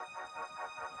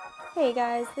Hey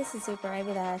guys, this is Super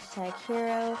Ivy, the Hashtag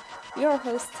Hero, your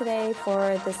host today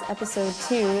for this episode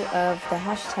 2 of the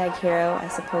Hashtag Hero, I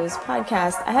suppose,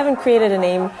 podcast. I haven't created a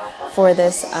name for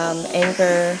this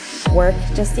anchor work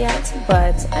just yet,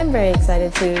 but I'm very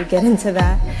excited to get into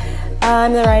that.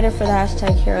 I'm the writer for the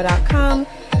HashtagHero.com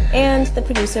and the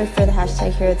producer for the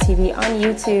Hashtag Hero TV on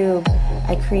YouTube.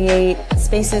 I create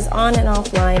spaces on and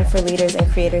offline for leaders and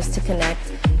creators to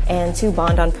connect and to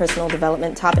bond on personal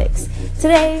development topics.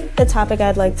 Today, the topic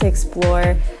I'd like to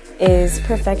explore is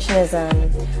perfectionism,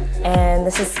 and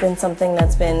this has been something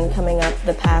that's been coming up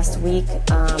the past week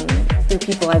through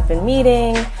people I've been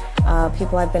meeting,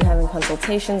 people I've been having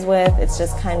consultations with. It's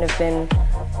just kind of been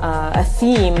a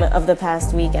theme of the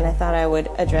past week, and I thought I would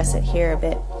address it here a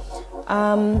bit.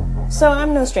 So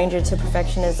I'm no stranger to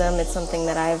perfectionism. It's something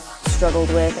that I've struggled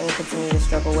with and continue to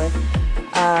struggle with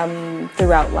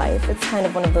throughout life. It's kind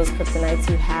of one of those kryptonites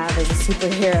you have as a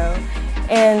superhero.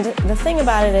 And the thing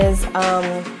about it is,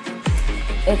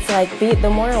 it's like the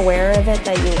more aware of it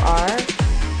that you are,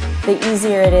 the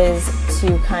easier it is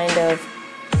to kind of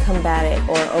combat it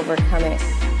or overcome it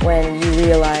when you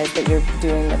realize that you're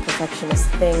doing the perfectionist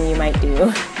thing you might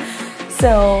do.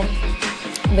 So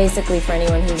basically, for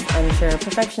anyone who's unsure,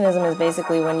 perfectionism is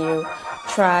basically when you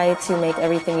try to make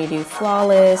everything you do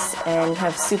flawless and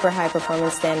have super high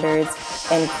performance standards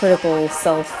and critical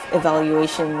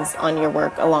self-evaluations on your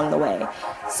work along the way.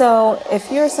 So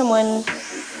if you're someone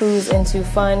who's into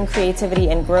fun, creativity,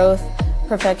 and growth,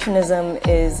 perfectionism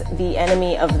is the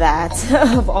enemy of that,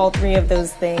 of all three of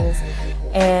those things.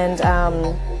 And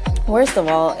worst of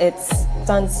all, it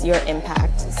stunts your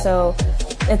impact. So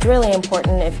it's really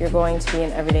important, if you're going to be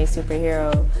an everyday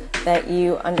superhero, that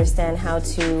you understand how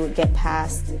to get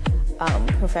past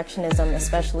perfectionism,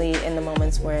 especially in the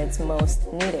moments where it's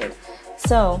most needed.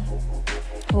 So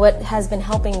what has been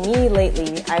helping me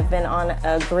lately, I've been on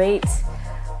a great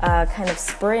kind of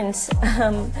sprint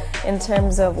in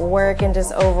terms of work and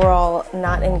just overall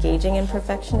not engaging in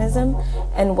perfectionism.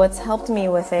 And what's helped me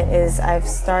with it is I've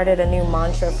started a new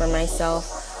mantra for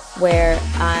myself where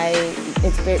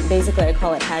it's basically, I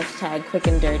call it hashtag quick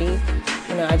and dirty.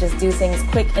 You know, I just do things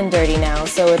quick and dirty now.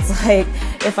 So it's like,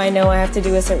 if I know I have to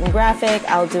do a certain graphic,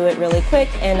 I'll do it really quick,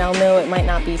 and I'll know it might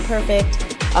not be perfect.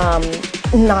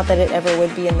 Not that it ever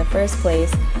would be in the first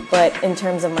place, but in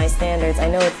terms of my standards, I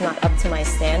know it's not up to my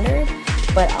standard,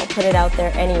 but I'll put it out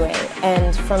there anyway.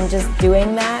 And from just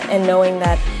doing that and knowing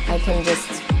that I can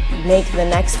just make the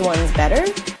next ones better,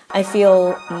 I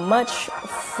feel much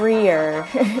freer.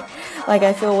 Like,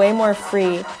 I feel way more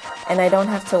free, and I don't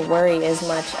have to worry as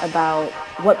much about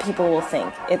what people will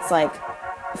think. It's like,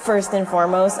 first and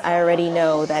foremost, I already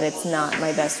know that it's not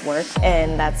my best work,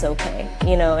 and that's okay,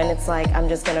 you know, and it's like, I'm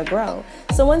just gonna grow.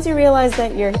 So once you realize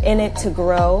that you're in it to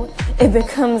grow, it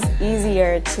becomes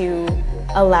easier to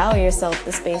allow yourself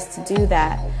the space to do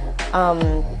that.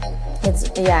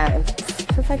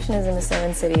 Perfectionism is so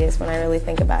insidious when I really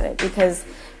think about it, because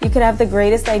you could have the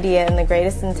greatest idea and the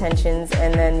greatest intentions,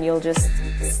 and then you'll just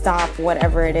stop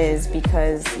whatever it is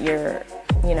because you're,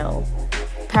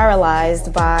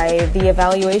 paralyzed by the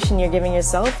evaluation you're giving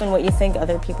yourself and what you think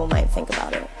other people might think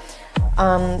about it.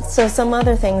 So some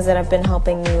other things that have been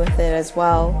helping me with it as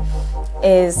well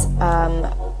is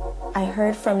I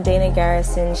heard from Dana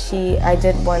Garrison. I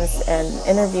did once an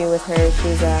interview with her.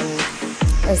 She's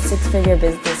a six-figure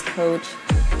business coach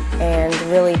and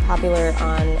really popular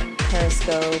on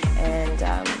Periscope.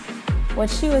 And what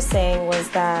she was saying was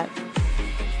that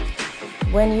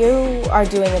when you are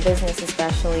doing a business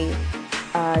especially,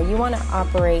 you want to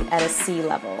operate at a C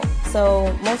level.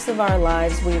 So most of our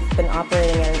lives we've been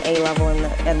operating at an A level,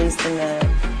 at least in the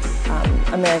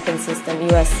American system,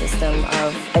 US system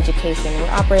of education.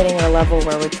 We're operating at a level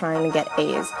where we're trying to get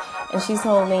A's. And she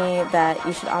told me that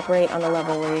you should operate on a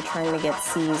level where you're trying to get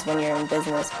C's when you're in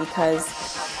business, because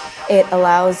it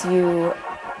allows you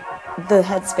the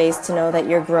headspace to know that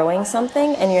you're growing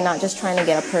something and you're not just trying to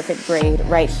get a perfect grade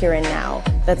right here and now.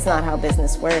 That's not how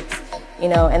business works.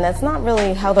 And that's not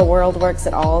really how the world works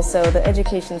at all. So the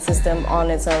education system on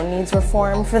its own needs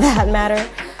reform, for that matter.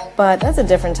 But that's a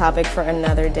different topic for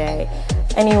another day.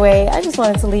 Anyway, I just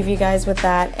wanted to leave you guys with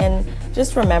that. And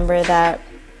just remember that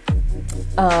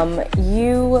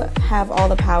you have all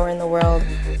the power in the world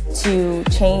to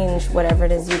change whatever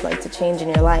it is you'd like to change in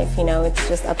your life. It's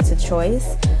just up to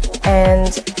choice.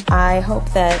 And I hope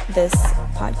that this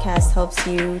podcast helps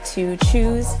you to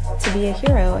choose to be a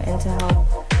hero and to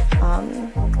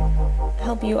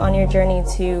help you on your journey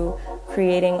to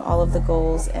creating all of the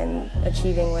goals and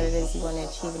achieving what it is you want to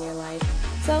achieve in your life.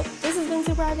 So this has been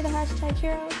Super Ivy, the Hashtag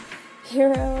Hero.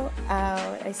 Hero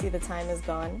out. I see the time is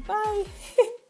gone. Bye.